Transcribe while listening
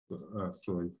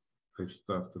Sorry, I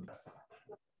started.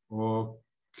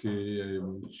 Okay, I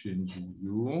will change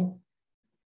view.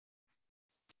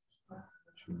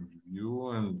 Change view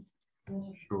and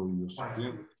show you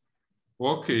screen.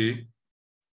 Okay.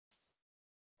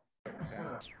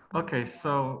 Okay,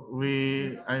 so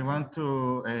I want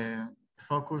to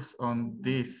focus on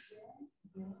this.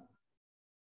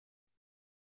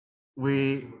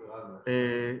 Okay.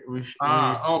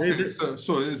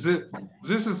 So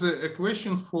this is a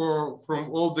question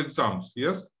from old exams,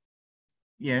 yes?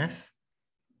 Yes,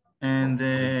 and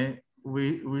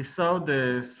we saw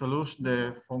the solution,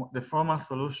 the formal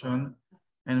solution,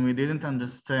 and we didn't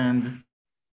understand.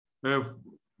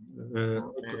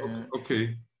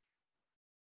 Okay.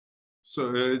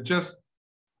 So just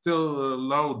tell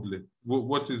loudly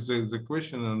what is the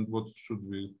question and what should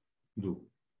we do.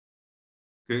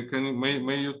 Okay,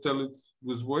 may you tell it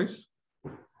with voice?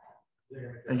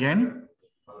 Again?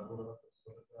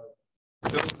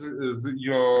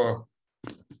 Your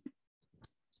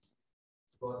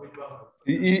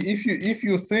if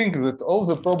you think that all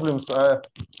the problems are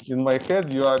in my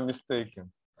head, you are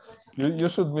mistaken. You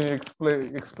should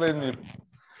explain me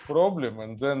problem,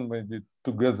 and then maybe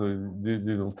together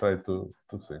we will try to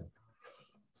think.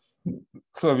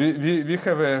 So we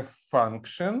have a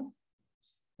function,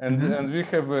 and and we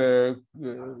have a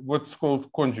what's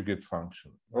called conjugate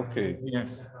function. Okay.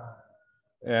 Yes.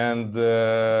 And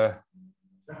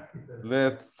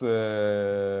let's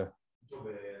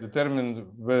determine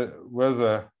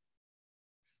whether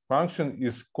function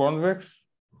is convex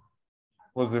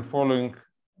for the following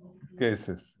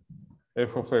cases,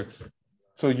 f of x.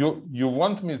 So you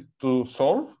want me to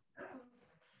solve?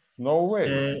 No way.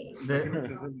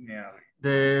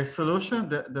 The solution,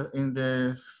 in the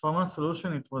formal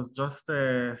solution, it was just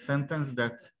a sentence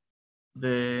that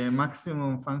the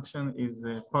maximum function is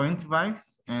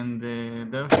pointwise, and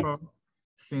therefore,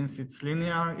 since it's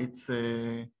linear, it's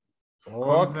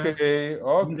convex,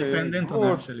 independent,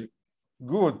 good. actually.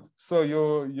 Good. So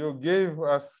you gave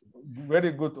us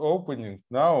very good opening.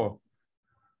 Now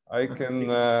I can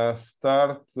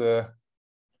start.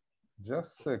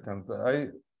 Just a second. I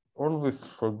always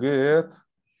forget.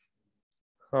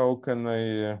 How can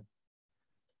I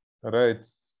write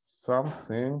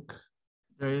something?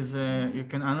 There is you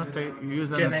can annotate, use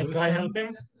Can I try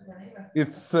helping?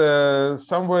 It's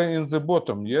somewhere in the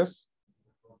bottom, yes?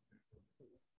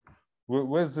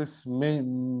 Where's this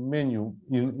menu?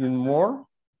 In more?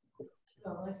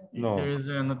 No. There is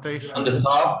a notation. On the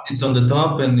top, it's on the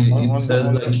top, and it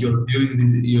says like you're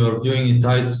viewing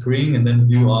entire screen, and then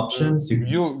view options.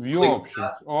 View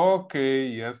options. Okay,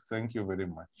 yes, thank you very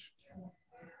much.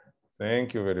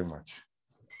 Thank you very much.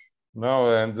 Now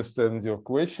I understand your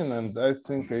question, and I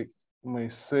think I may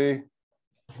say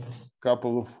a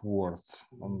couple of words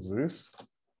on this.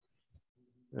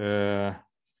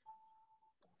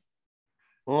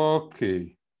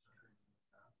 Okay.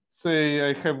 Say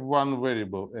I have one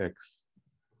variable x.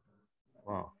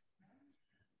 Wow.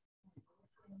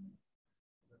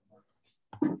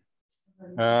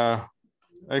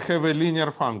 I have a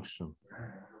linear function.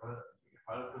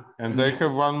 And I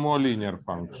have one more linear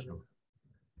function.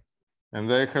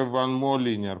 And I have one more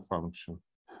linear function.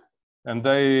 And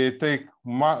I take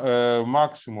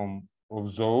maximum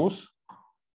of those.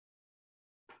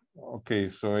 Okay,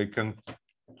 so I can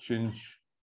change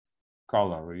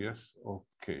color, yes,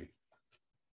 okay.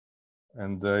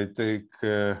 And I take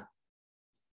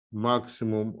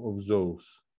maximum of those.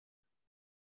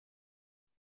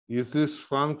 Is this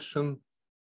function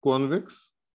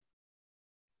convex?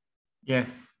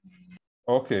 Yes.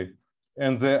 Okay,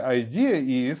 and the idea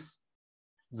is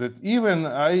that even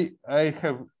I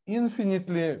have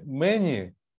infinitely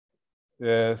many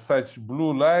such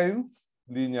blue lines,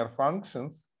 linear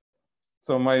functions.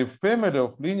 So my family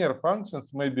of linear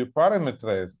functions may be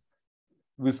parameterized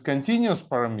with continuous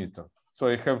parameter. So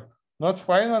I have not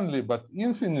finally, but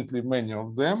infinitely many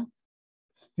of them.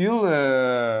 Still,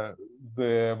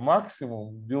 the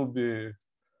maximum will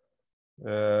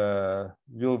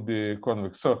be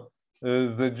convex. So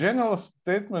the general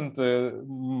statement,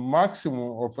 maximum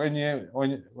of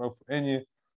any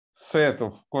set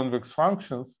of convex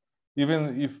functions,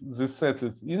 even if the set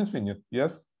is infinite,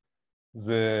 yes,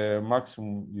 the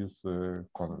maximum is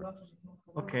convex.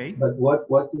 Okay. But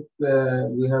what if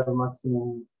we have a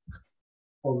maximum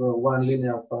over one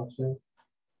linear function?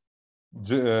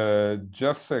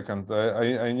 Just a second.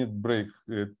 I need break,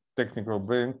 technical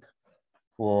break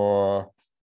for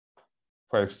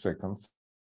 5 seconds.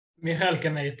 Michael,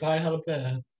 can I try help?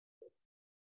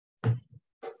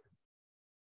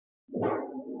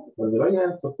 אבל זה לא עניין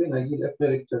סופי, נגיד איפה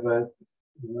שווה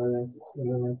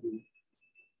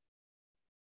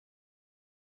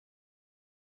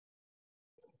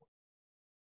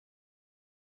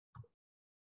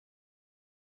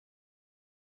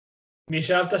מי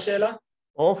שאל את השאלה?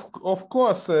 Of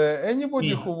course,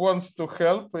 anybody Me. who wants to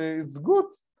help, it's good.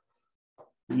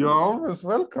 You're always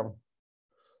welcome.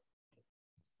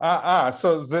 So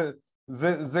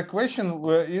the question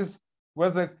is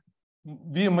whether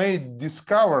we may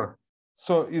discover.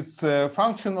 So it's a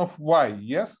function of y,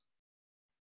 yes?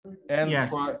 And Yes.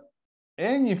 for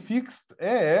any fixed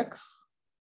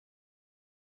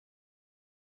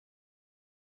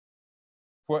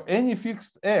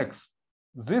x,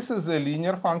 this is a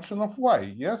linear function of y,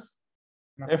 yes?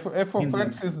 F of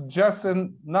x is just a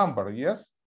number, yes?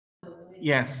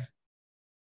 Yes.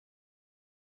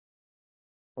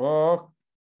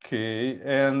 Okay,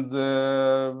 and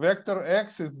vector x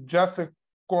is just a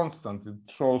constant. It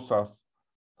shows us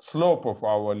slope of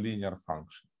our linear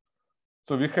function.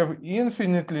 So we have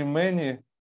infinitely many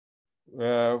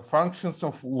functions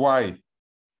of y,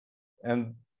 and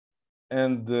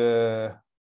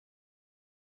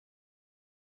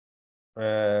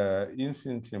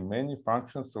infinitely many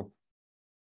functions of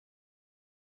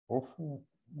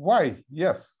y.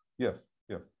 Yes.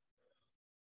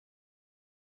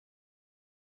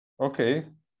 Okay.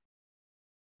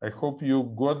 I hope you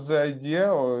got the idea,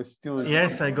 or still.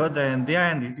 Yes, I got the idea,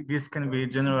 and this can be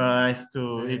generalized to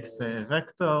x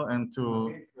vector and to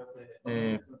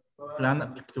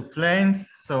planes.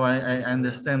 So I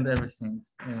understand everything.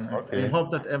 Okay. I hope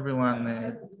that everyone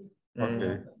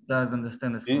Okay. does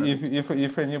understand as well.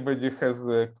 If anybody has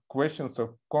questions or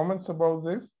comments about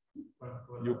this,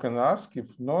 you can ask. If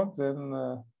not, then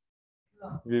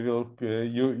we will.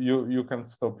 You can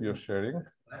stop your sharing.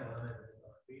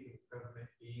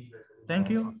 Thank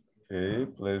you. Okay,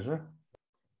 pleasure.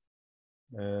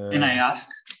 Can I ask?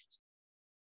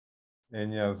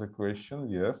 Any other question?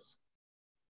 Yes.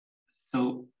 So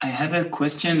I have a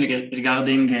question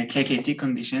regarding KKT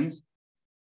conditions.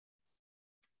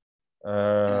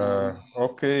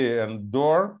 Okay, and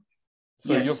Dor.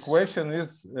 So Yes. your question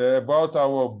is about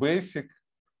our basic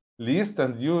list,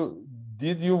 and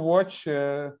did you watch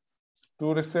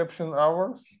 2 reception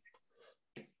hours?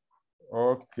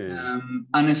 Okay.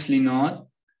 Honestly, not.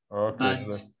 Okay.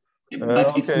 But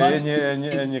it's okay. not.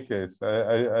 Any case,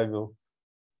 I will.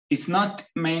 It's not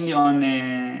mainly on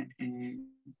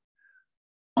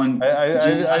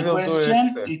I will question.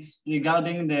 do It's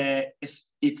regarding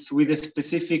it's with a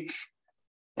specific.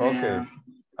 Okay.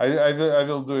 I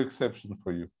will do exception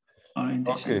for you.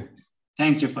 Orientation. Okay.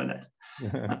 Thank you for that.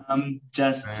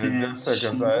 Just a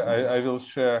second. I will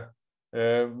share.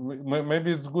 Maybe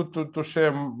it's good to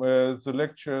share the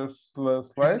lecture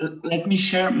slide. Let me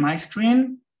share my screen.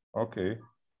 Okay.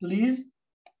 Please.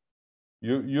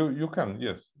 You can,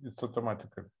 yes, it's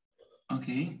automatically.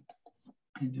 Okay,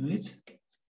 I do it.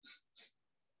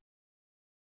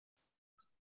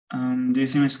 Do you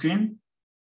see my screen?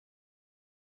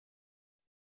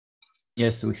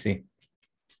 Yes, we see.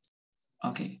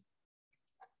 Okay.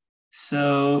 So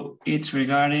it's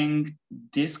regarding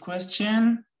this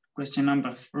question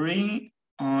number 3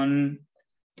 on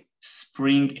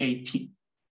spring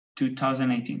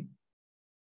 2018.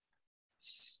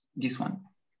 This one.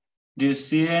 Do you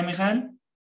see it, Michael?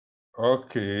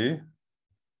 Okay.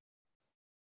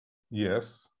 Yes.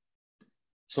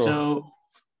 So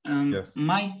yes.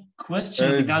 my question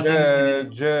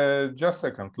regarding just a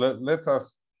second. Let us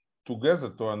together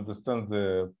to understand the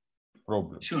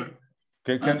problem. Sure.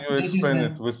 Can you explain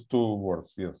it with 2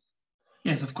 words? Yes.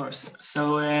 Yes, of course.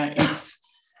 So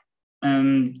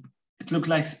it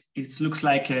looks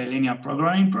like a linear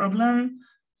programming problem.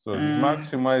 So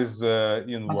maximize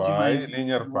in y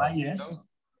linear function. Yes.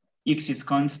 X is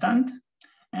constant,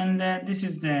 and this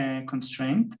is the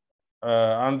constraint.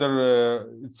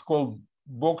 It's called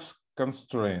box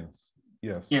constraints.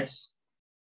 Yes. Yes.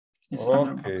 It's okay.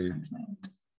 under box constraint.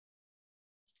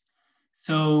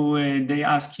 So they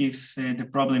ask if the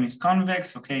problem is convex.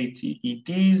 Okay, it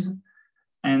is,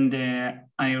 and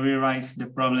I rewrite the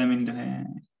problem in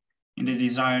the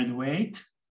desired weight,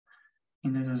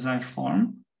 in the desired form.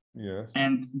 Yes.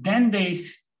 And then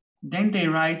they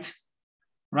write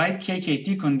KKT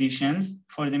conditions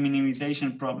for the minimization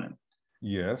problem.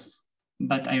 Yes.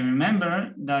 But I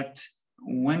remember that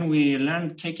when we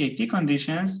learned KKT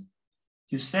conditions,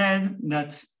 you said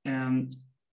that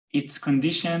it's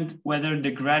conditioned whether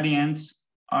the gradients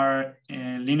are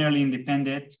linearly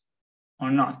independent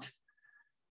or not.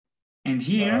 And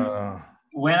here,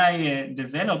 when I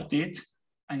developed it,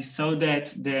 I saw that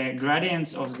the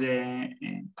gradients of the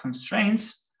constraints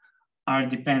are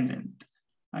dependent.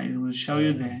 I will show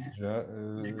you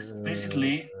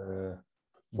explicitly.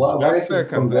 Just a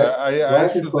second.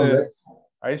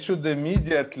 I should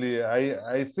immediately.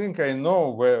 I think I know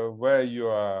where you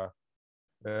are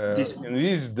in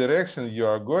which direction you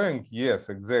are going, yes,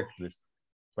 exactly.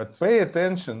 But pay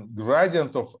attention,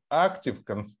 gradient of active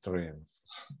constraints.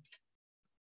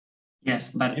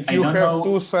 Yes, but if I you don't have know.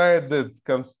 Two-sided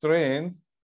constraints,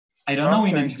 I don't know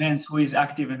in advance who is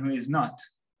active and who is not.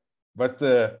 But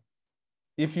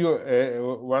if you,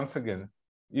 once again,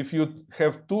 if you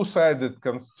have two-sided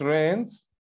constraints,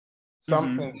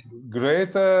 something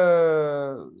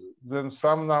greater than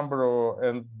some number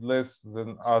and less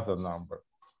than other number,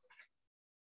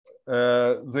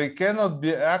 they cannot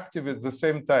be active at the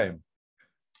same time.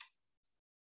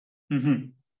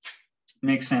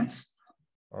 Makes sense.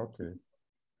 Okay.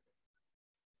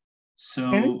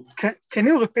 So can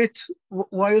you repeat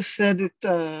why you said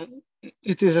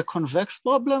it is a convex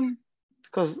problem?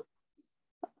 Because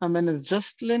I mean it's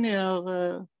just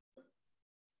linear.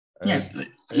 Yes,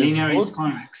 linear is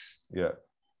convex. Yeah.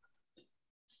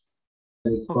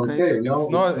 It's Okay. concave,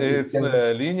 no? It's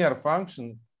a linear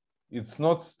function. It's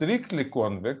not strictly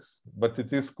convex, but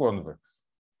it is convex.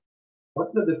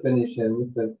 What's the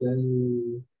definition?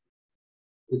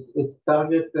 It's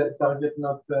target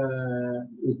not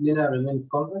linear remains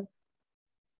convex.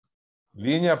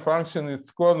 Linear function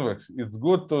is convex. It's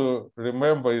good to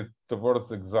remember it towards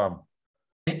exam.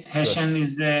 Hessian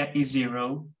is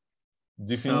zero.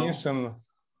 Definition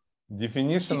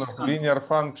of linear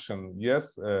function.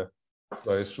 Yes. So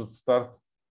I should start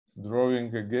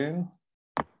drawing again.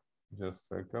 Just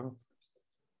a second.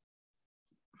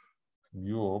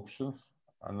 View options,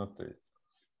 annotate.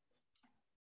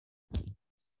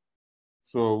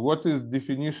 So what is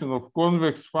definition of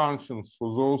convex functions for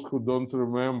those who don't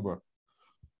remember?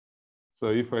 So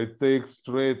if I take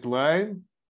straight line,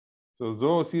 so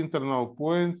those internal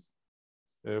points,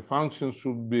 function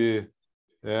should be,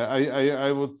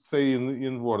 I would say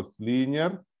in words,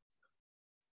 linear,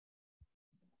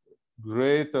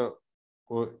 greater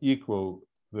or equal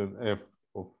than f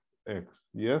of x,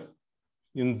 yes,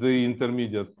 in the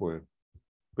intermediate point.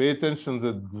 Pay attention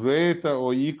that greater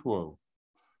or equal.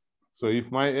 So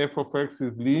if my f of x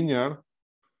is linear,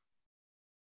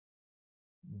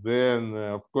 then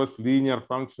of course linear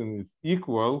function is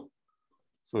equal,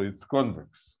 so it's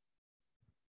convex.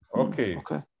 Okay,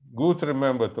 good,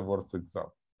 remember towards exam.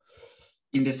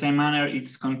 In the same manner,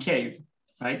 it's concave,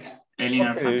 right? A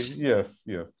linear function.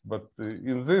 Yes, but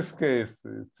in this case,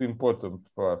 it's important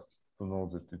for us to know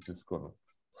that it is convex.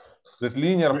 That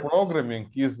linear programming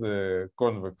is a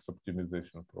convex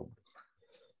optimization problem.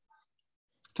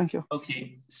 Thank you.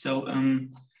 Okay, so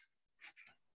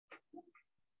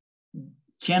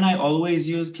can I always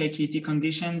use KKT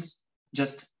conditions?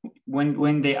 Just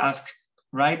when they ask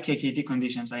write KKT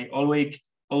conditions, I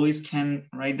always can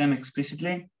write them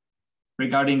explicitly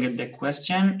regarding the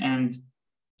question, and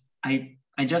I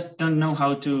just don't know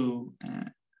how to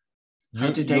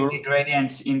take the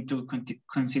gradients into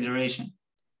consideration.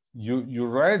 You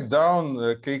write down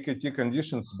KKT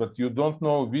conditions, but you don't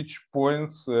know which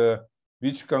points,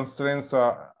 which constraints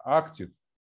are active.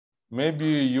 Maybe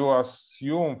you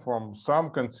assume from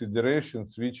some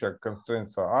considerations which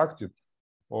constraints are active,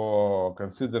 or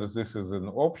consider this as an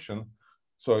option.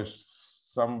 So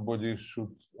somebody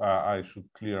should, I should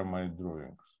clear my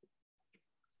drawings.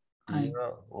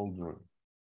 Clear all drawings.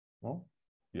 No?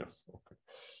 Yes, okay.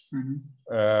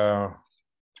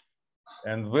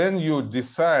 And when you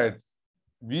decide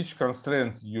which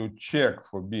constraints you check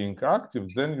for being active,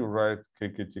 then you write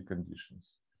KKT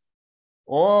conditions.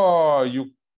 Or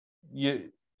you,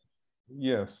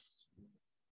 yes,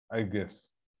 I guess.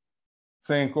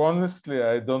 Saying honestly,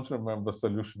 I don't remember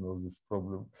solution of this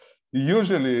problem.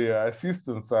 Usually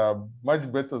assistants are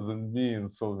much better than me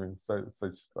in solving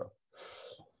such stuff.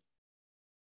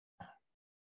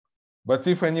 But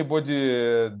if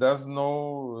anybody does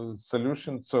know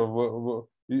solution, so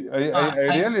I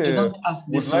really don't ask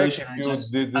the would solution, like you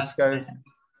to discuss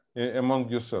among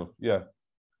yourself. Yeah.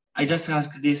 I just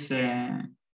ask this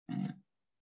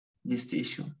this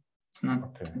issue. It's not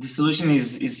the solution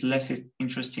is less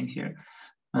interesting here.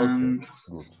 Good.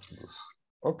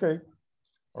 Okay.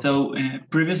 So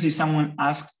previously someone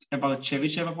asked about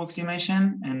Chebyshev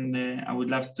approximation, and I would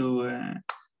love to.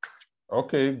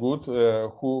 Okay, good.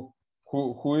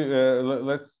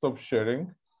 Let's stop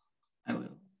sharing. I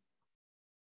will.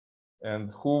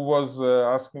 And who was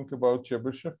asking about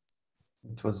Chebyshev?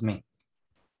 It was me.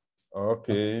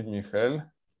 Okay, Michael.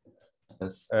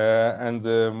 Yes. And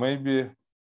maybe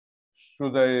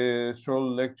should I show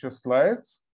lecture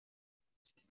slides?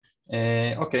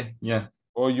 Okay, yeah.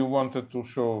 Or you wanted to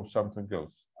show something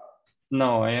else?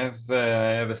 No, I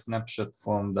have a snapshot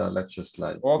from the lecture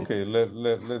slides. Okay, let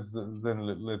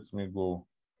me go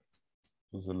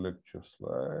to the lecture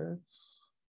slides.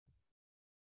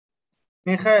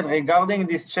 Michael, regarding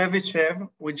this Chebyshev,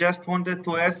 we just wanted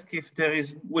to ask if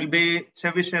will be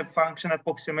Chebyshev function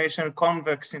approximation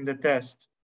convex in the test.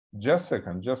 Just a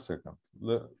second.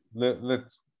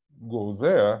 Let's go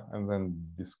there and then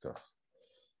discuss.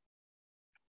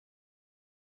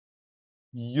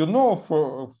 You know,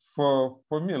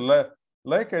 for me,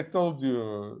 like I told you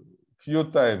a few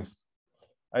times,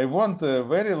 I want a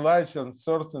very large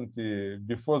uncertainty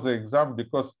before the exam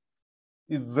because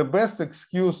it's the best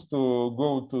excuse to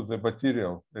go to the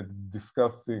material and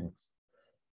discuss things.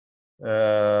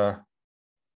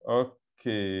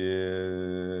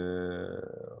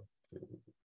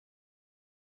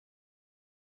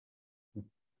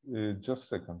 Just a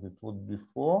second. It would be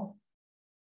 4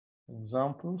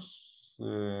 examples.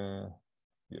 Yeah,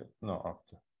 no,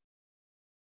 after.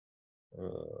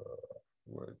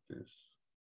 Where it is?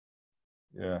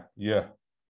 Yeah.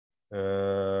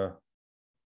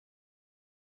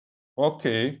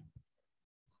 Okay.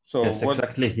 So yes,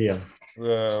 exactly here.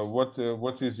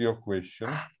 What is your question?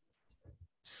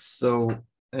 So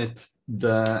at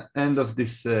the end of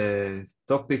this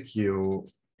topic, you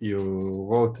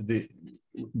wrote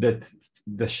that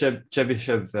the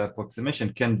Chebyshev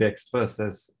approximation can be expressed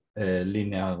as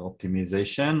linear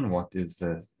optimization. What is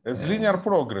as linear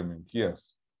programming? Yes.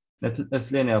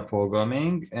 As linear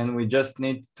programming, and we just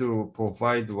need to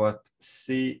provide what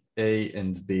C, A,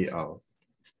 and B are.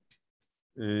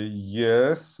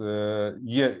 Yes.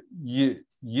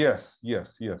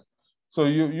 Yes. So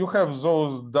you have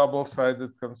those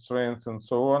double-sided constraints and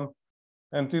so on,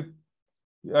 and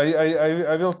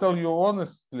I will tell you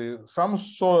honestly, some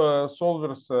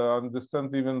solvers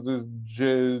understand even this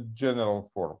general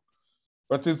form,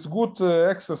 but it's good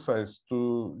exercise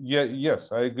to. Yes,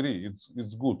 I agree. It's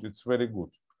good. It's very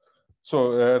good.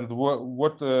 So, and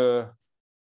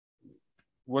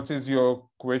what is your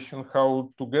question? How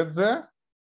to get there?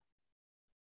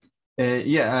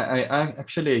 Yeah, I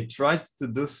actually tried to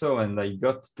do so and I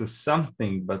got to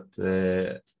something, but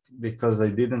because I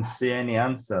didn't see any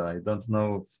answer, I don't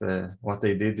know if what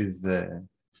I did is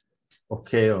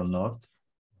okay or not.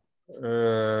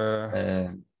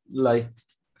 Like,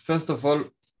 first of all,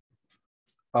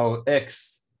 our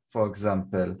X, for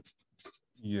example.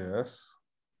 Yes.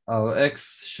 Our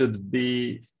X should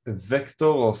be a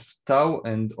vector of tau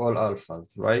and all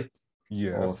alphas, right?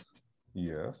 Yes.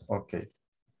 Yes. Okay.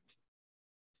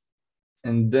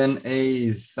 And then A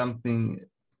is some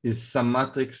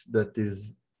matrix that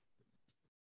is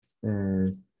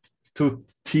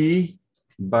 2t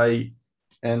by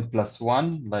n plus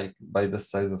 1, like by the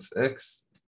size of X.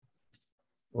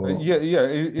 Yeah,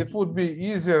 it would be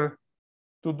easier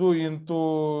to do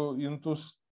into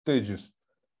stages.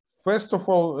 First of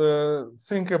all,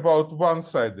 think about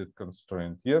one-sided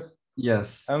constraint, yes?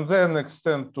 Yes. And then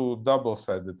extend to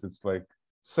double-sided. It's like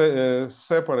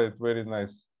separate very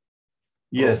nice.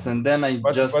 Yes, and then I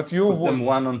just put them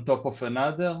one on top of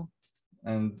another,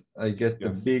 and I get a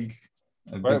big.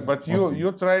 But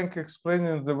you're trying to explain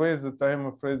in the way that I'm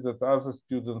afraid that other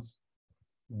students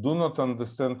do not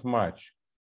understand much.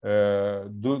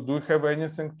 Do you have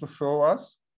anything to show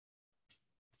us?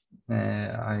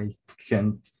 I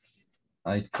can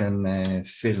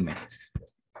film it.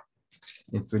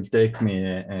 It will take me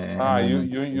you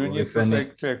need to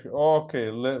take picture. Okay.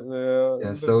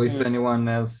 Yeah, so if anyone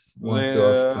else wants to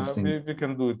ask something, we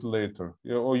can do it later.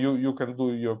 Or you can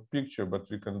do your picture, but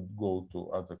we can go to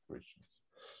other questions.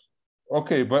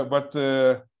 Okay, but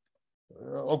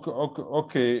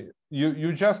okay.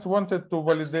 You just wanted to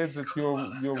validate that your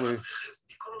way.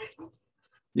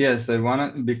 Yes, I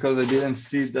wanted, because I didn't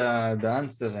see the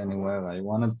answer anywhere. I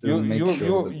wanted to make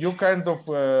sure that you kind of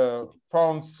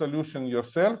found solution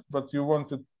yourself, but you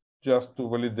wanted just to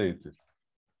validate it.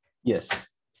 Yes.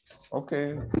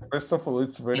 Okay. First of all,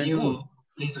 it's very good. Can you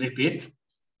please repeat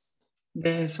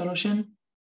the solution?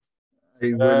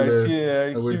 I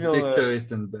will picture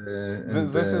it and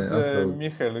this is upload.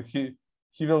 Michael.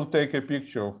 He will take a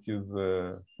picture of his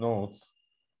notes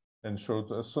and show it.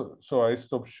 So I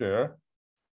stop share.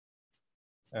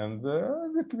 And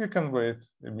we can wait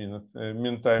a minute.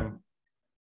 Meantime,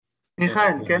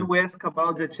 Michael, can we ask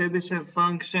about the Chebyshev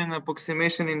function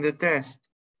approximation in the test?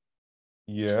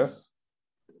 Yes.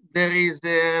 There is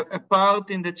a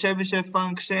part in the Chebyshev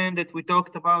function that we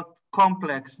talked about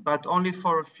complex, but only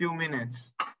for a few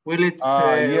minutes. Will it?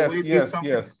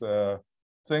 Yes.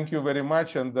 Thank you very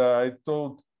much. And I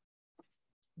told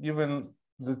even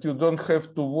that you don't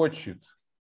have to watch it.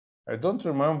 I don't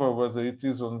remember whether it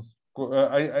is on.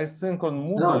 I think on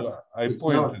Moodle I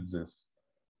pointed this.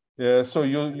 So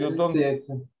you don't.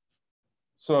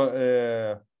 So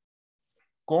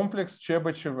complex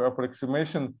Chebyshev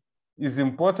approximation is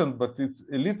important, but it's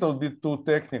a little bit too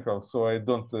technical, so I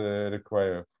don't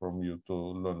require from you to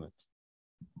learn it.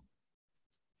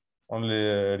 Only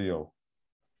a real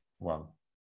one.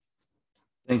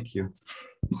 Thank you.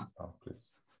 Oh, please.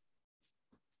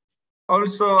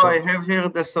 Also, I have here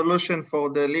the solution for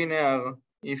the linear,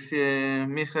 if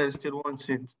Michael still wants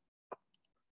it.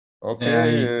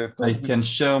 Okay. I can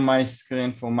share my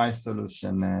screen for my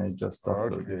solution. Just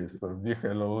upload Okay, it. so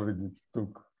Michael already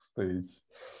took stage.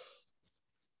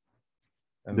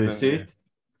 And Do you see it?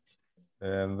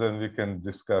 And then we can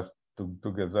discuss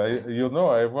together.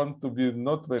 I want to be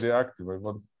not very active. I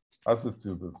want other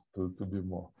students to be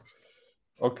more.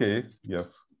 Okay, yes.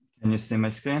 Can you see my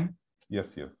screen? Yes,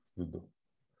 we do.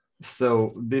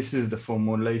 So this is the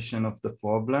formulation of the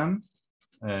problem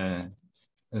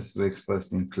as we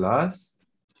expressed in class.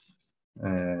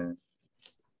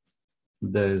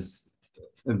 There's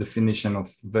a definition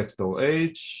of vector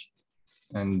H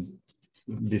and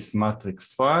this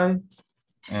matrix phi,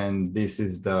 and this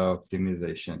is the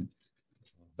optimization,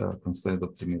 the constraint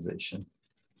optimization.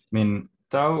 I mean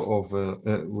tau over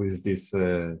with this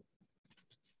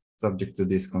subject to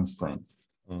this constraint.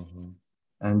 Mm-hmm.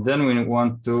 And then we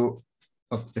want to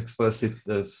express it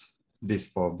as this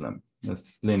problem,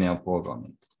 as linear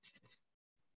programming.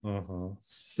 Mm-hmm.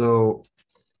 So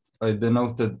I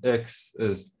denoted X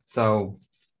as tau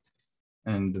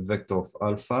and the vector of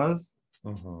alphas.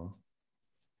 Mm-hmm.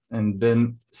 And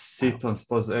then C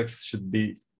transpose X should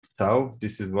be tau.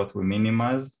 This is what we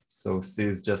minimize. So C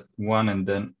is just 1 and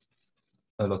then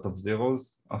a lot of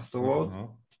zeros afterwards.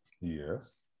 Mm-hmm. Yes.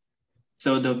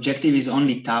 So the objective is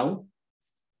only tau?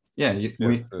 Yeah,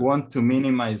 we want to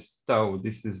minimize tau.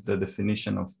 This is the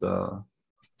definition of the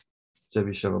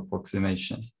Chebyshev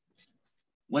approximation.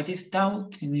 What is tau?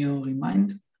 Can you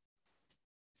remind?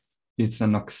 It's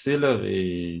an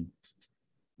auxiliary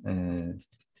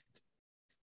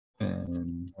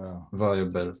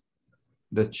variable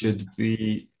that should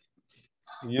be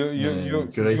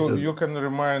you can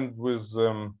remind with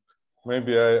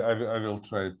maybe I will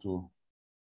try to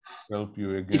help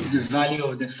you again. It's the value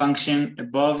of the function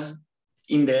above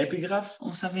in the epigraph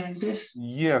or something like this?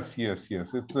 Yes.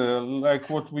 It's like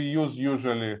what we use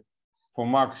usually for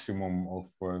maximum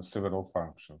of several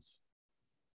functions.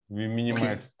 We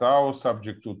minimize tau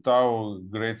subject to tau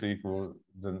greater or equal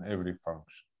than every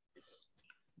function.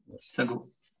 So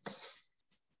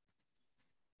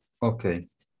okay.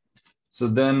 So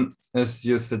then, as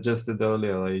you suggested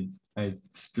earlier, I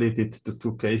split it to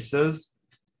two cases.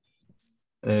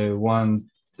 One,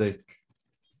 take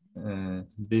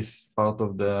this part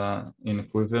of the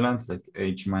inequivalent, like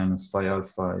H minus phi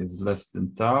alpha is less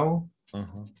than tau.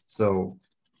 Mm-hmm. So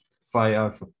phi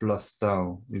alpha plus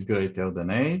tau is greater than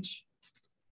H.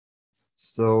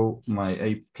 So my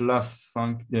A plus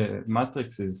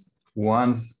matrix is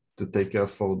ones to take care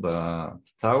for the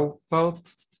tau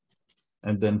part,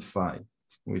 and then phi,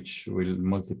 which will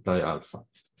multiply alpha.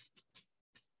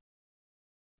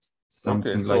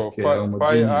 Something like a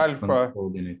homogeneous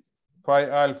coordinate. Phi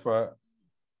alpha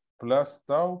plus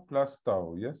tau,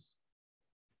 yes?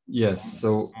 Yes,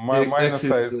 so minus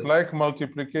I, it's like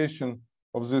multiplication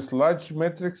of this large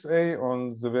matrix A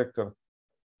on the vector.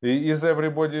 Is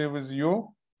everybody with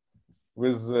you?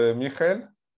 With Michael?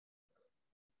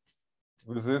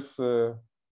 With this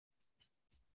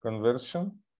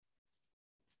conversion?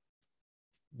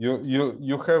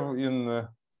 You have in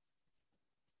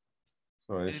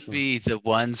should be the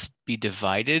ones be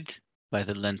divided by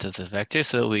the length of the vector,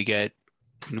 so we get,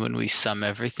 when we sum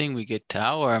everything, we get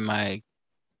tau, or am I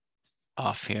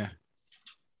off here?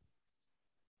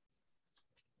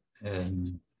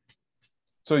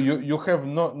 So you have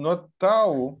not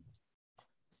tau.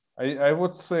 I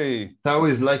would say tau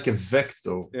is like a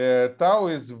vector. Tau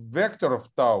is vector of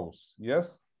taus, yes?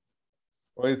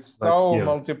 Or it's like tau here.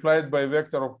 Multiplied by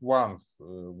vector of ones,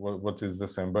 what is the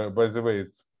same. By the way,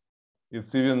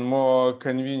 it's even more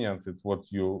convenient, it's what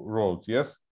you wrote,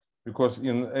 yes? Because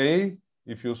in A,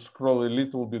 if you scroll a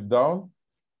little bit down,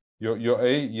 your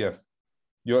A, yes.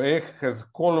 Your A has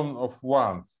column of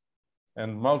ones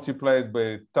and multiplied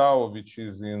by tau, which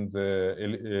is in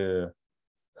the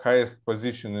highest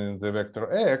position in the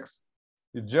vector X,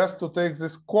 it's just to take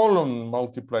this column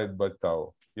multiplied by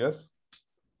tau, yes?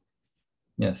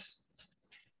 Yes.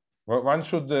 Well, one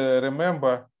should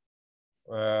remember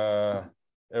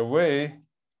a way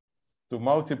to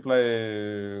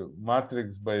multiply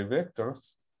matrix by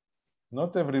vectors.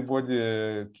 Not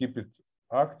everybody keep it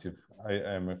active, I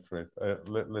am afraid.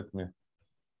 Let me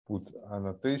put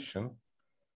annotation.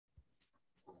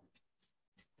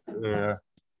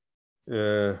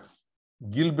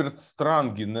 Gilbert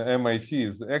Strang in MIT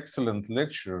is an excellent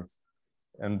lecturer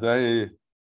And I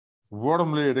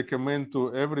warmly recommend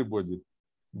to everybody,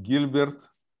 Gilbert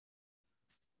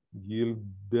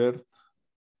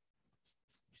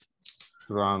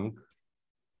Frank,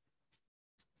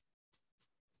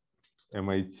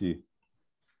 MIT.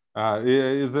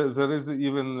 There is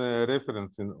even a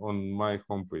reference on my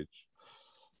homepage.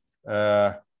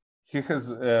 He has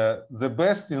the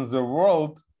best in the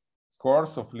world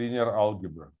course of linear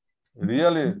algebra.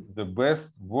 Really, the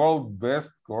world best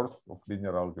course of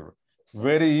linear algebra.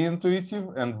 Very intuitive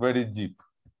and very deep.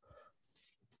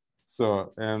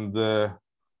 So, and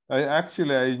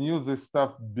I knew this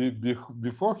stuff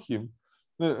before him.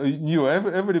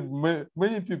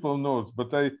 Many people knows,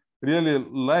 but I really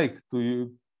like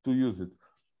to use it.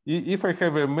 If I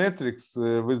have a matrix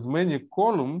with many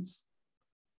columns,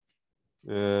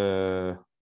 so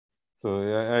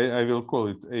I will call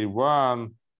it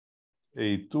A1,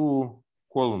 A2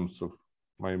 columns of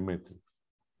my matrix,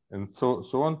 and so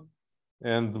on,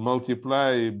 and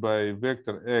multiply by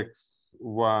vector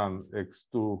x1,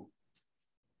 x2,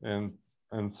 and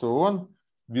so on.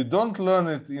 We don't learn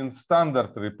it in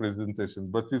standard representation,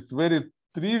 but it's very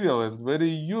trivial and very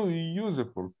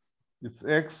useful. It's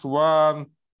x1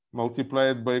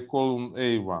 multiplied by column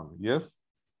A1, yes?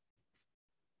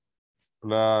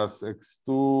 Plus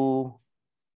x2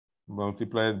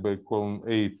 multiplied by column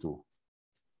A2.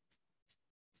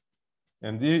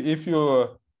 And if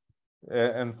you,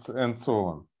 and so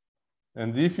on.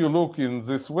 And if you look in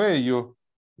this way, you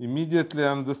immediately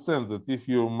understand that if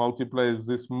you multiply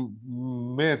this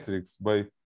matrix by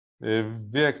a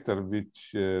vector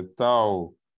which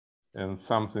tau and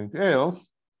something else,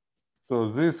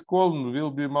 so this column will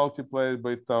be multiplied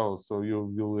by tau. So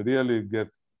you will really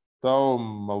get tau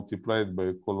multiplied by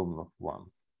a column of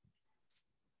 1.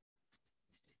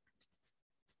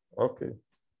 Okay.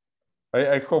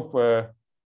 I hope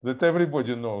that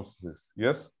everybody knows this,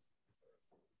 yes?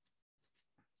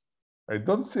 I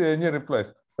don't see any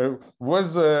replies.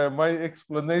 Was my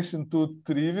explanation too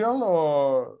trivial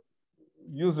or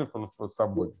useful for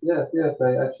somebody? Yes,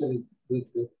 I actually did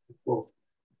this before.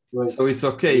 Right. So it's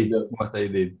okay what I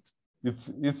did. It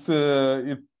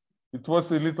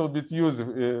was a little bit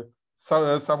useful,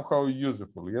 somehow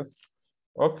useful, yes?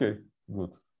 Okay,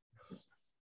 good.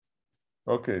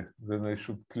 Okay, then I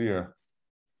should clear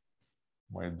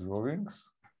my drawings.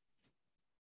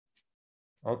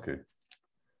 Okay.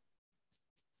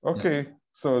 Okay, yeah.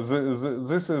 So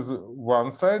this is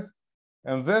one side,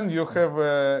 and then you have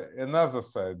another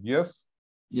side, yes?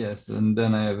 Yes, and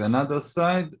then I have another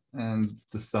side, and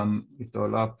to sum it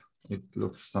all up, it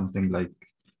looks something like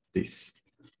this.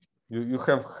 You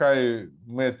have high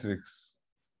matrix,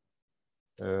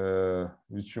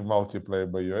 which you multiply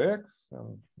by your x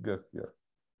and get here.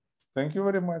 Thank you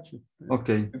very much. It's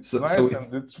nice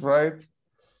and it's right.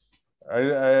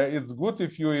 It's good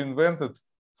if you invented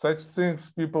such things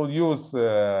people use,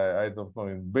 I don't know,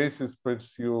 in basis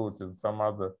pursuit and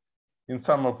in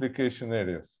some application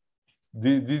areas.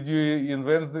 Did you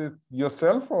invent it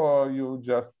yourself or you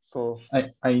just saw?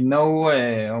 I know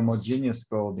homogeneous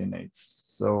coordinates,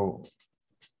 so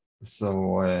it's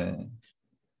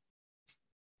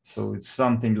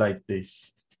something like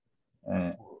this.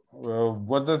 Well,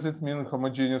 what does it mean,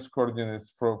 homogeneous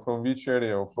coordinates? From which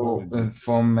area of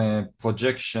from a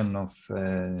projection of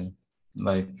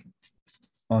like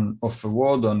of a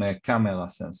word on a camera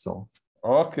sensor.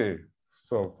 Okay,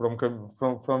 so from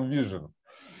vision.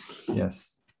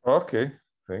 Yes. Okay,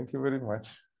 thank you very much.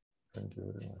 Thank you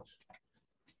very much.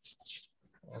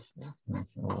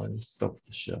 Okay. Stop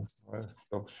the share.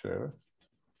 Stop share.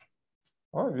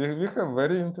 Oh, we have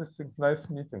very interesting, nice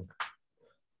meeting.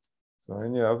 So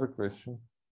any other question?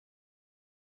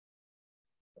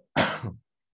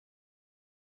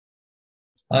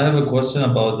 I have a question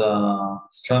about the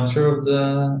structure of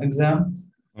the exam.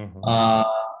 Mm-hmm.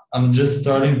 I'm just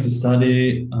starting to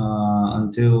study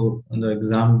until the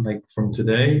exam, like from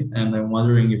today, and I'm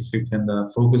wondering if you can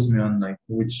focus me on like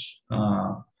which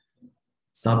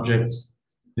subjects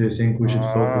do you think we should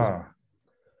focus on?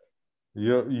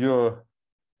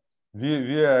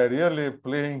 We are really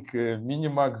playing a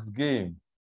Minimax game.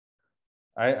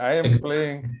 I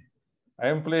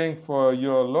am playing for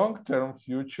your long-term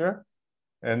future,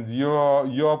 and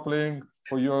you're playing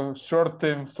for your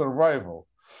short-term survival.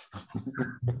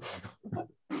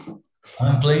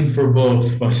 I'm playing for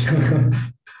both.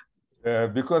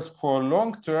 Because for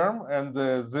long-term, and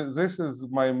this is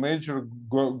my major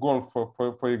goal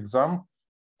for exam,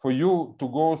 for you to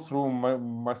go through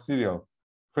material.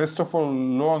 First of all,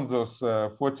 learn those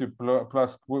 40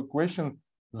 plus questions.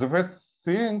 The first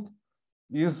thing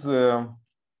is, I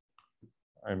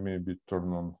maybe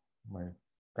turn on my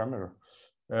camera.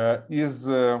 is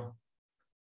to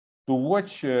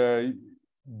watch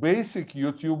basic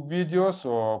YouTube videos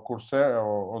or Coursera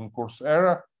or on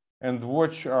Coursera and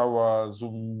watch our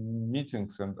Zoom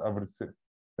meetings and everything,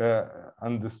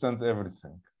 understand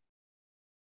everything.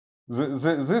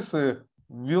 This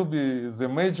will be the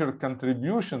major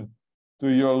contribution to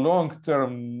your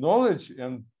long-term knowledge,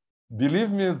 and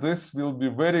believe me, this will be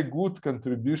very good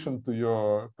contribution to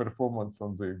your performance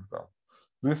on the exam.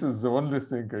 This is the only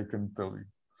thing I can tell you.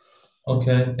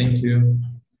 Okay, thank you.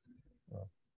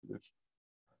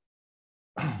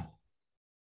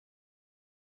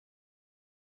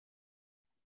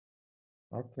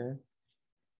 Okay.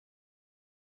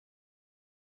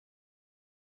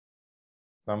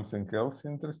 Something else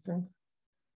interesting?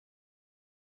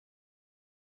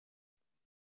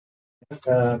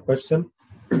 Question.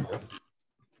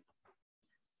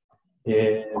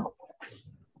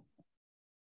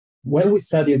 When we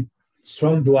studied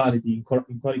strong duality in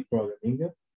conic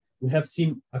programming, we have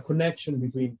seen a connection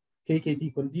between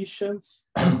KKT conditions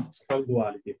and strong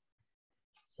duality.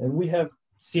 And we have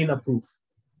seen a proof,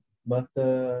 but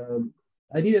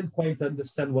I didn't quite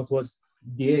understand what was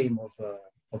the aim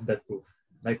of that proof.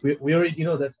 Like we already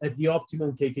know that at the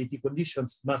optimum KKT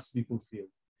conditions must be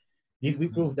fulfilled. Did we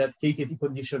prove that KKT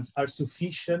conditions are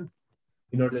sufficient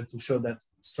in order to show that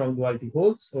strong duality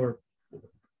holds, or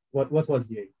what was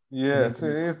the aim? Yes,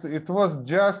 it was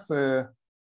just a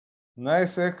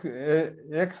nice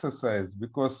exercise,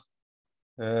 because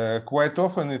quite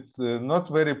often it's not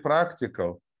very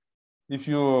practical. If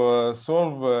you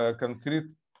solve a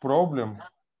concrete problem,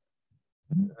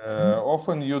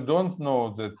 often you don't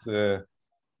know that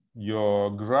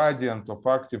your gradient of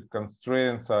active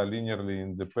constraints are linearly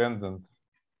independent.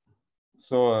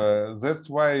 So that's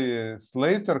why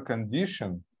Slater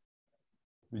condition,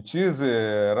 which is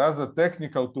rather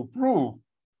technical to prove,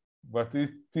 but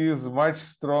it is much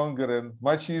stronger and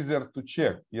much easier to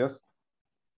check, yes?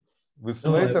 With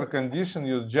Slater condition,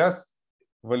 you just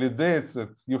validate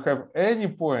that you have any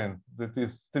point that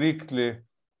is strictly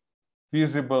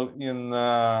feasible in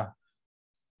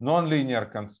non-linear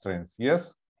constraints,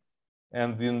 yes?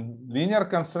 And in linear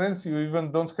constraints, you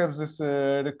even don't have this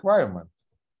requirement.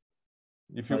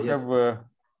 If you have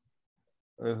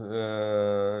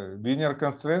linear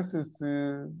constraints, it's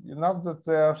enough that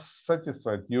they are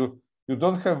satisfied. You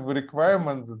don't have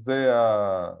requirements that they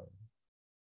are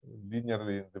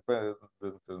linearly independent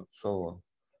and so on.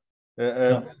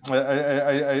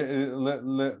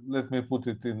 Let me put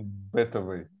it in better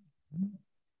way.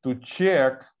 To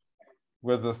check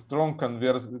whether strong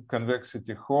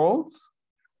convexity holds,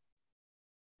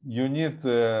 you need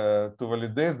to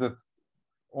validate that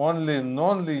only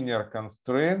non-linear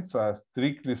constraints are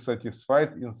strictly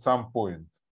satisfied in some point.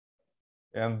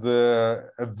 And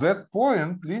at that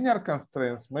point, linear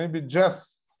constraints may be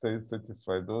just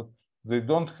satisfied. They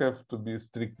don't have to be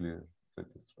strictly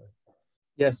satisfied.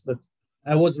 Yes, but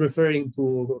I was referring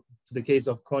to the case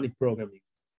of conic programming.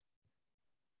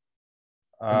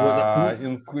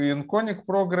 In conic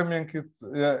programming, it's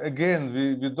again,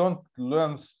 we don't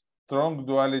learn strong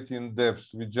duality in depth.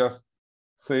 We just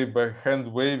say by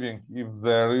hand waving if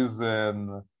there is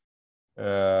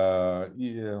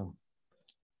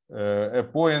a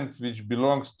point which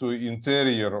belongs to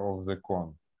interior of the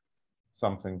cone,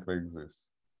 something like this.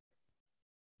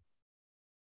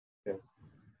 Okay.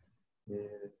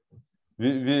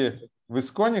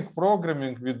 With conic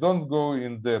programming, we don't go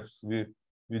in depth.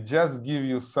 We just give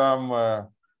you some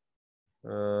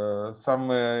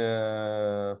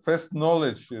first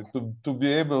knowledge to be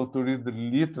able to read the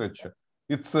literature.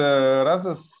 It's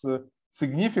rather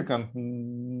significant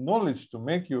knowledge to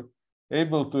make you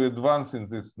able to advance in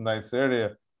this nice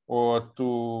area, or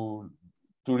to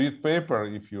read paper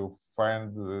if you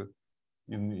find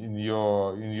in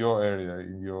your area,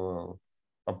 in your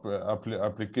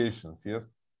applications. Yes,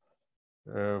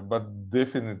 but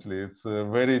definitely it's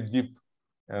very deep.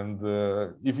 And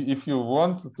if you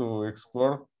want to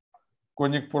explore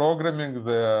conic programming,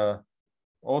 there are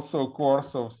also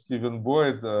course of Stephen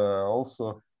Boyd,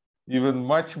 also even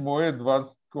much more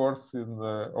advanced course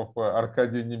of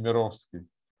Arkady Nemirovsky.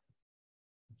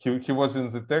 He was in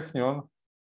the Technion,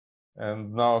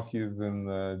 and now he's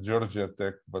in Georgia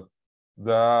Tech. But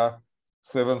there are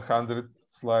 700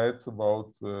 slides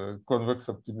about convex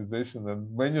optimization,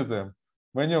 and many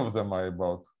of them are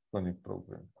about conic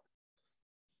programming.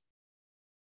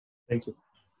 Thank you.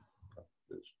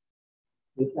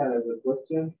 Michael has a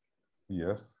question.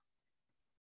 Yes.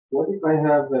 What if I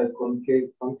have a concave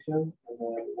function and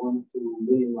I want to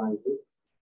minimize it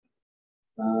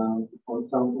with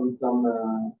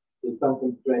some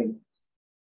constraints?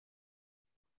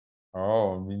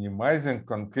 Oh, minimizing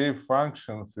concave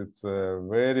functions, it's a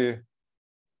very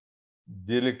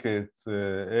delicate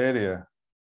area.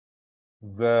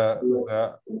 There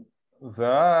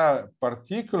are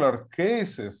particular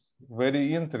cases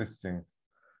very interesting.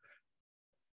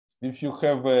 If you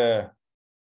have a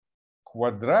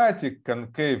quadratic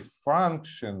concave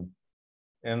function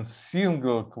and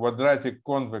single quadratic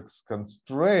convex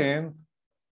constraint,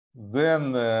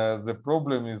 then the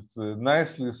problem is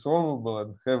nicely solvable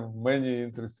and have many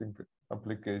interesting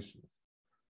applications.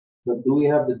 But do we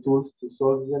have the tools to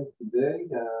solve them today?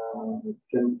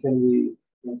 Can we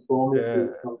transform it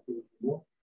to something more?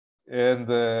 And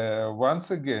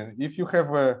once again, if you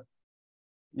have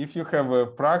a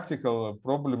practical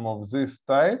problem of this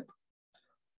type,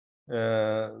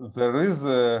 there is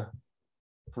a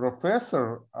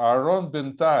Professor Aaron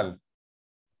Bental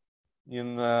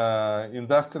in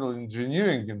industrial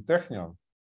engineering in Technion.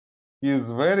 He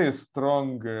is very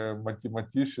strong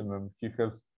mathematician, and he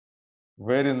has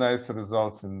very nice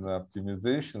results in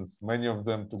optimizations, many of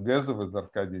them together with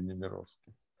Arkady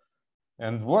Nemirovsky.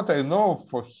 And what I know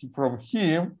from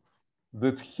him,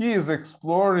 that he is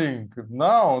exploring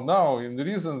now in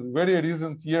very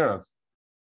recent years,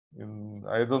 in,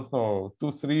 I don't know,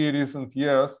 2-3 recent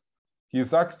years,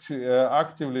 he's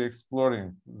actively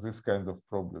exploring this kind of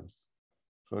problems.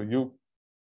 So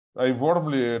I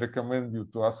warmly recommend you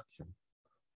to ask him.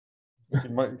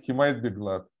 He might be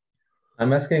glad.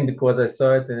 I'm asking because I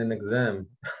saw it in an exam.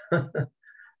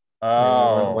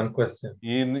 One question.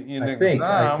 I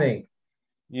think.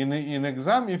 In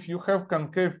exam, if you have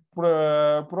concave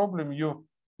problem, you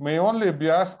may only be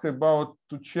asked about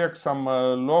to check some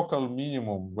local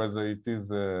minimum, whether it is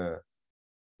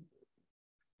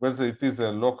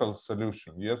a local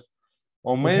solution, yes,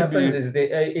 or maybe what happens is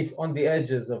it's on the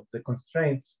edges of the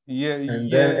constraints.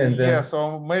 Yes,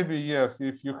 or maybe yes.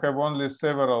 If you have only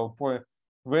several points,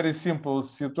 very simple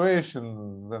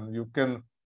situation, then you can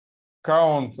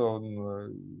count on.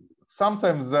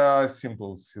 Sometimes there are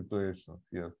simple situations,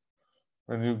 yes,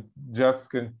 and you just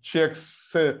can check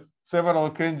several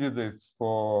candidates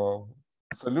for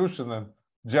solution and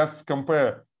just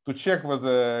compare to check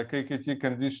whether KKT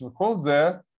condition holds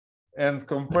there, and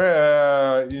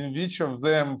compare in which of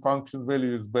them function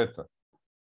value is better,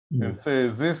 and say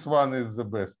this one is the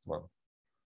best one.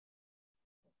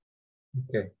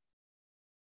 Okay.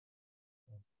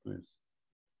 Please.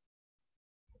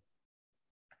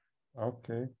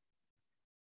 Okay.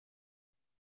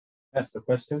 Ask the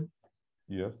question.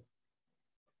 Yes.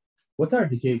 What are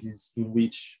the cases in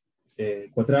which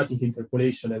quadratic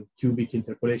interpolation and cubic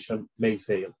interpolation may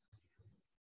fail?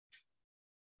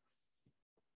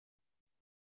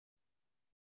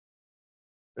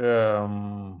 It's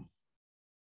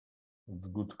a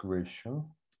good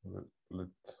question.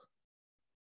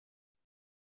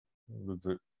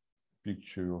 The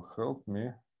picture will help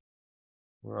me.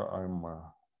 Where I'm my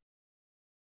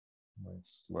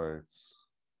slides.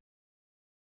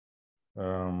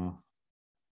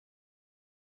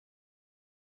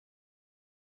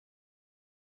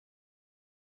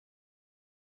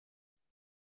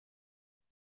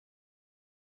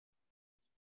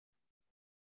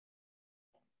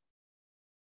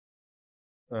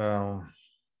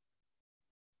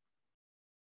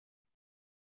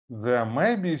 There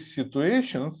may be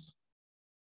situations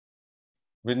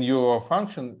when your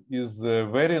function is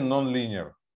very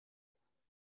nonlinear,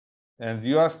 and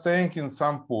you are staying in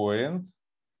some point,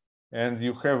 and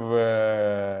you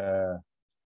have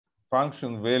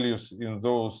function values in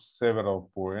those several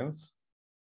points,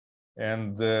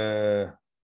 and the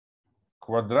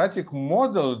quadratic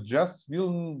model just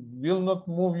will not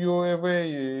move you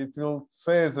away. It will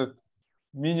say that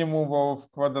minimum of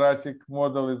quadratic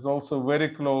model is also very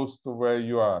close to where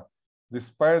you are,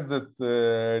 despite that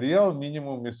real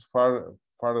minimum is far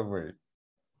away.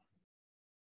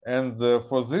 And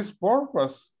for this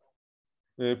purpose,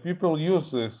 people use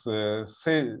this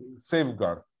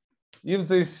safeguard. If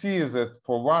they see that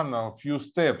for one or few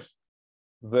steps,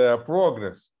 their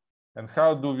progress, and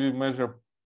how do we measure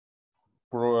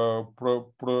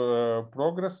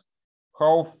progress?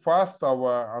 How fast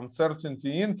our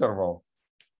uncertainty interval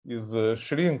is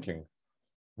shrinking.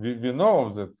 We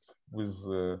know that with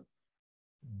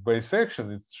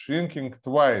bisection, it's shrinking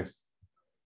twice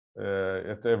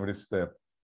at every step.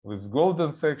 With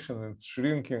golden section, it's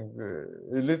shrinking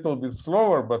a little bit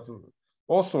slower, but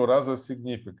also rather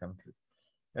significantly.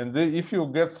 And if you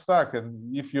get stuck,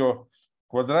 and if your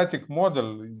quadratic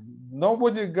model,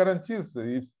 nobody guarantees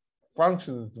if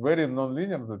function is very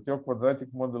nonlinear that your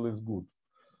quadratic model is good.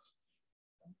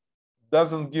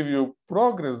 Doesn't give you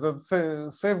progress, that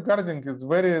safeguarding is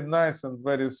very nice and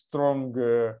very strong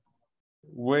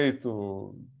way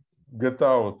to get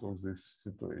out of this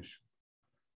situation.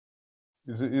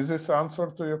 Is this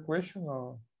answer to your question,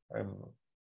 or I'm not?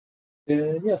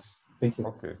 Yes, thank you.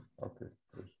 Okay, okay.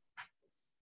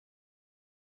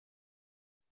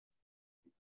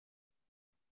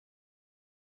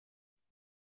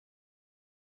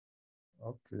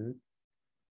 Okay.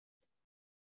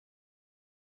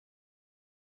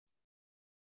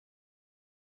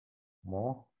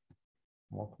 More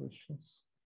questions?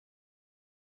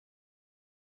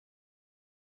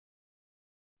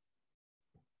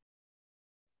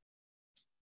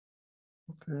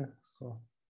 Okay, so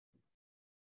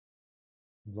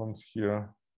don't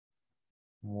hear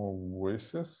more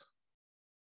voices.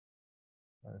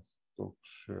 I stop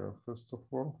share first of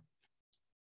all.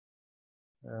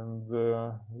 And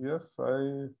yes,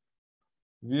 I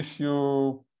wish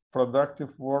you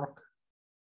productive work.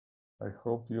 I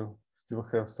hope you still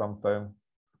have some time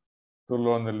to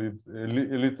learn a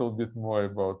little bit more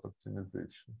about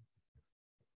optimization.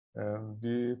 And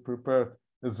be prepared.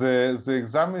 The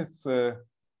exam is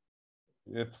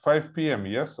at 5 p.m.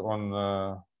 Yes, on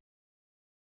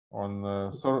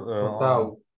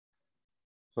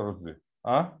Thursday.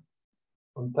 Huh?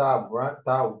 On Taub, right?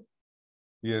 Taub.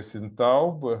 Yes, in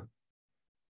Taub.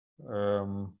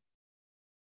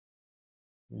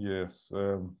 Yes.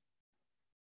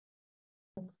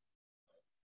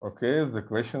 Okay, the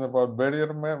question about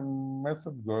barrier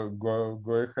method, go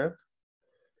ahead.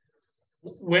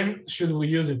 When should we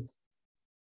use it?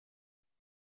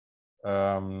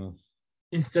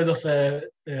 Instead of a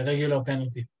regular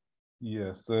penalty.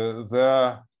 Yes,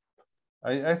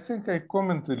 I think I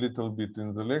commented a little bit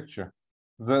in the lecture.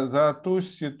 There are two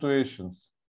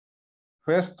situations.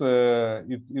 First,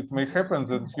 it may happen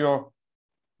that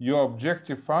your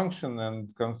objective function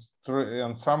and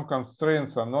some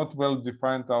constraints are not well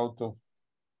defined out of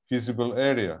feasible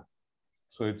area.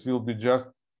 So it will be just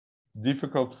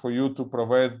difficult for you to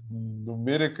provide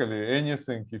numerically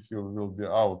anything if you will be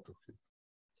out of it.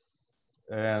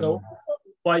 And so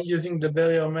by using the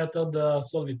barrier method,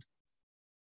 solve it.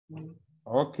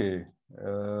 Okay,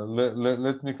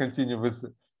 let me continue with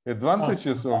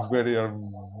advantages of barrier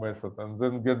method and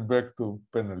then get back to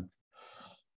penalty.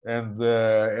 And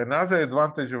another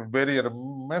advantage of barrier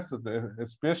method,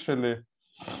 especially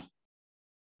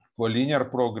for linear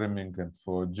programming and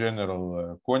for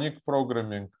general conic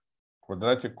programming,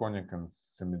 quadratic conic and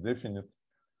semi-definite,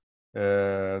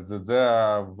 that there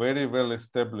are very well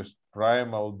established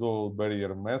primal dual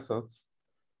barrier methods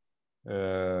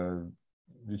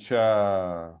which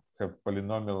have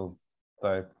polynomial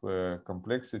type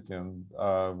complexity and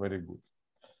are very good.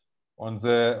 On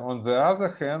the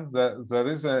other hand, there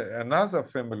is another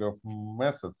family of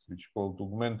methods which called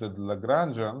augmented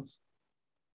Lagrangians,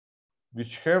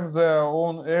 which have their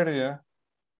own area,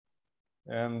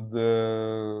 and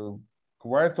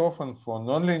quite often for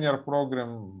nonlinear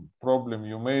problem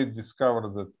you may discover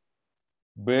that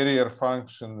barrier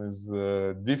function is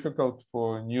difficult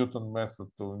for Newton method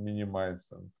to minimize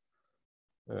and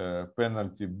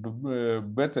penalty,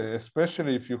 but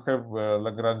especially if you have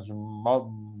Lagrange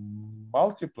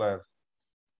multipliers.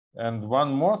 And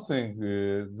one more thing,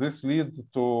 this leads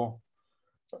to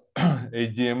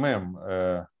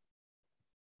ADMM,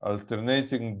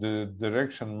 alternating the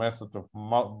direction method of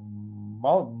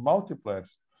multipliers,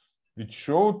 which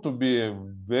show to be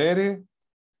very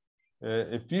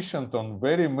efficient on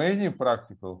very many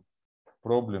practical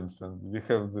problems. And we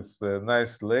have this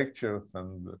nice lectures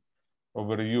and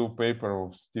overview paper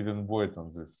of Stephen Boyd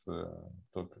on this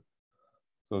topic.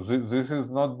 So this is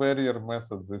not barrier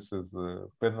method, this is a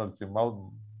penalty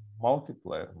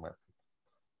multiplier method,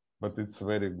 but it's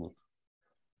very good.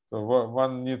 So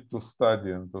one needs to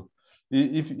study, and to,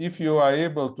 if you are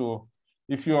able to,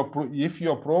 if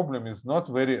your problem is not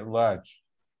very large,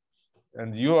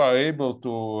 and you are able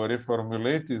to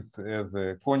reformulate it as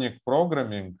a conic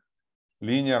programming,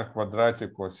 linear,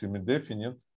 quadratic, or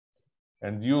semi-definite,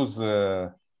 and use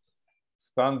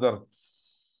standard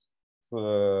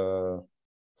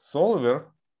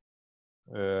solver,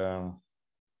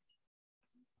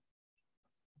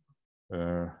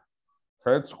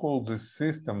 how it's called this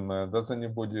system? Does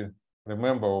anybody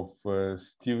remember of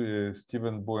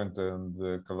Stephen Boyd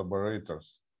and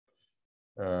collaborators,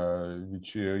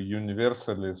 which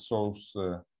universally solves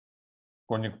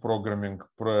conic programming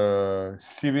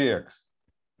CVX?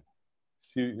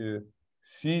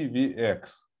 CVX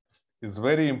is a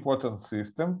very important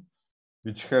system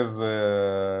which has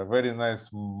a very nice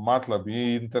MATLAB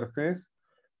interface.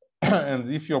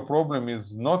 And if your problem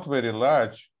is not very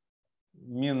large,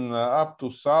 mean up to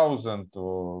 1,000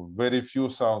 or very few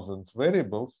thousands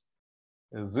variables,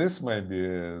 this may be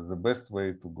the best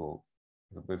way to go,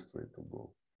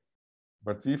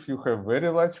 But if you have very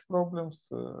large problems,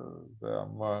 they are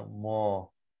more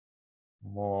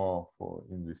for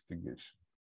investigation.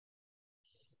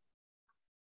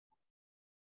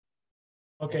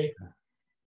 Okay.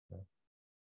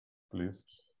 Please.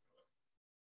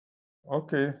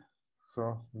 Okay, so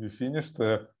we finished.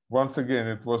 Once again,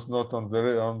 it was not on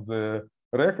the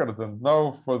record, and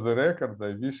now for the record,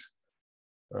 I wish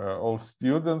all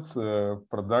students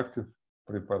productive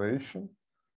preparation,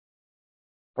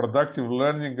 productive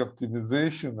learning,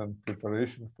 optimization, and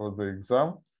preparation for the exam,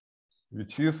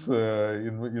 which is,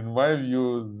 in my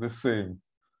view, the same.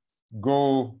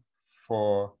 Go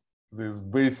for this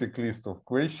basic list of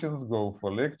questions, go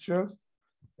for lectures,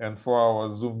 and for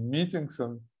our Zoom meetings,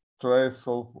 and try to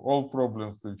solve all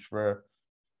problems which were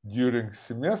during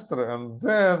semester, and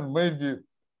then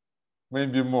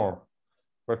maybe more.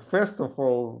 But first of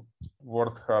all,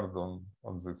 work hard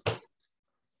on this.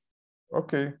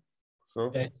 Okay,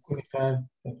 so Thank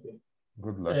you.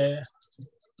 Good luck.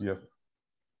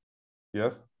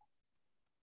 Yes.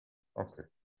 Okay.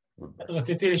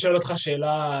 רציתי לשאול אותך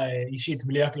שאלה אישית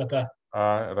בלי הקלטה.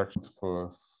 רק for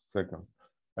a second.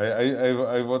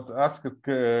 I would ask a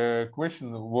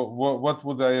question. What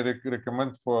would I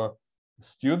recommend for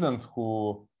students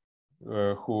who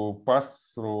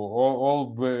passed through all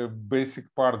basic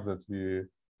parts that we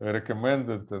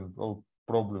recommended and all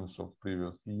problems of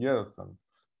previous years and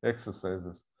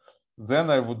exercises? Then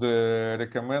I would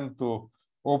recommend to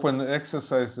open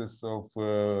exercises of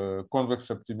convex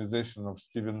optimization of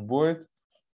Stephen Boyd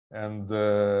and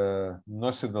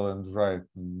Nocedal and Wright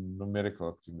numerical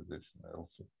optimization. I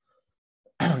also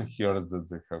heard that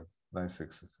they have nice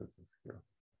exercises here.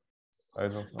 I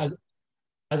don't know.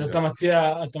 אז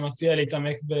אתה מציע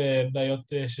להתעמק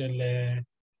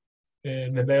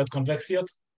בבעיות קונבקסיות?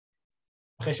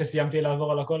 אחרי שסיימתי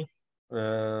לעבור על הכל?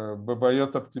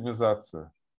 בבעיות אופטימיזציה.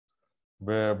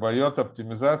 בבעיות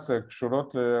אופטימיזציה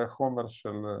קשורות לחומר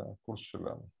של הקורס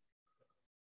שלנו.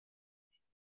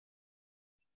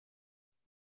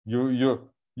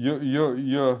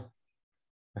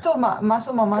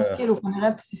 משהו ממש כאילו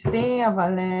כנראה בסיסי,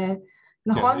 אבל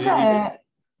נכון ש...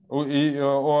 Or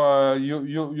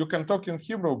you can talk in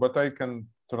Hebrew, but I can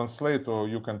translate, or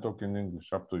you can talk in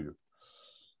English, up to you.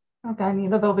 Okay, אני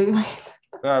אדבר בעברית.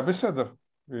 בסדר.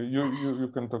 You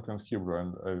can talk in Hebrew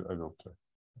and I will try.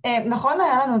 נכון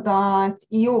היה לנו את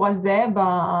האיור הזה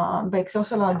בהקשר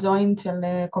של הג'וינט של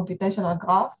computational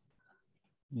graphs?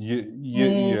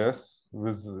 Yes,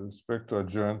 with respect to a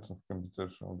joint of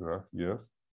computational graph, yes.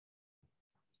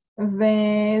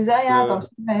 וזה היה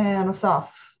התרשים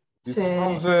הנוסף.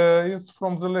 It's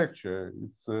from the lecture.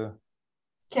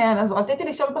 כן, אז רציתי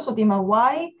לשאול פשוט אם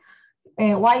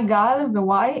Y גל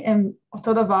ו-Y הם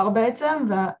אותו דבר בעצם,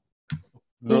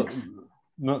 ו-X?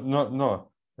 No.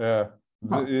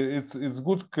 It's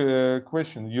good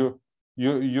question. You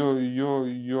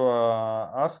are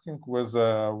asking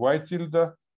whether Y tilde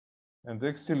and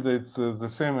X tilde it's the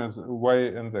same as Y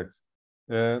and X.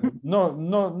 No,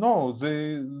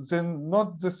 they're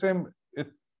not the same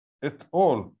at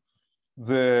all.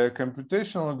 The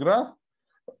computational graph,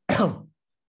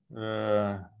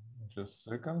 just a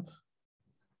second,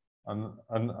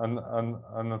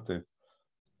 annotate.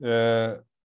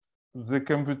 The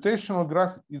computational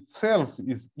graph itself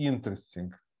is interesting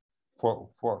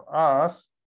for us,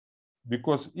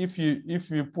 because if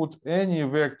you put any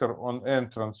vector on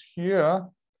entrance here,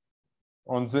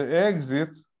 on the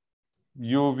exit,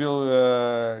 you will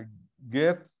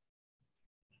get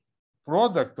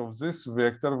product of this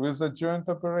vector with a joint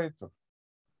operator.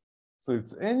 So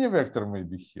it's any vector may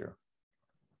be here.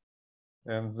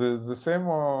 And the same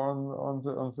on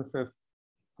the first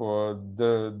for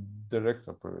the direct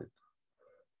operator.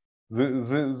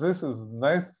 This is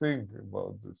nice thing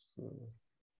about this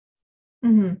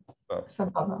stuff.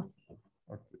 סבבה.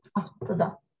 Okay. תודה.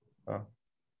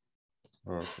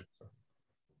 Okay.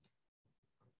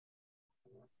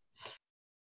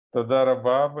 תודה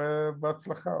רבה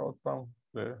ובהצלחה עוד פעם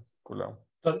לכולם.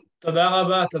 תודה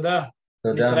רבה, תודה.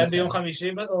 נתראה ביום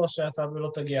חמישי או שאתה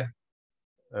לא תגיע?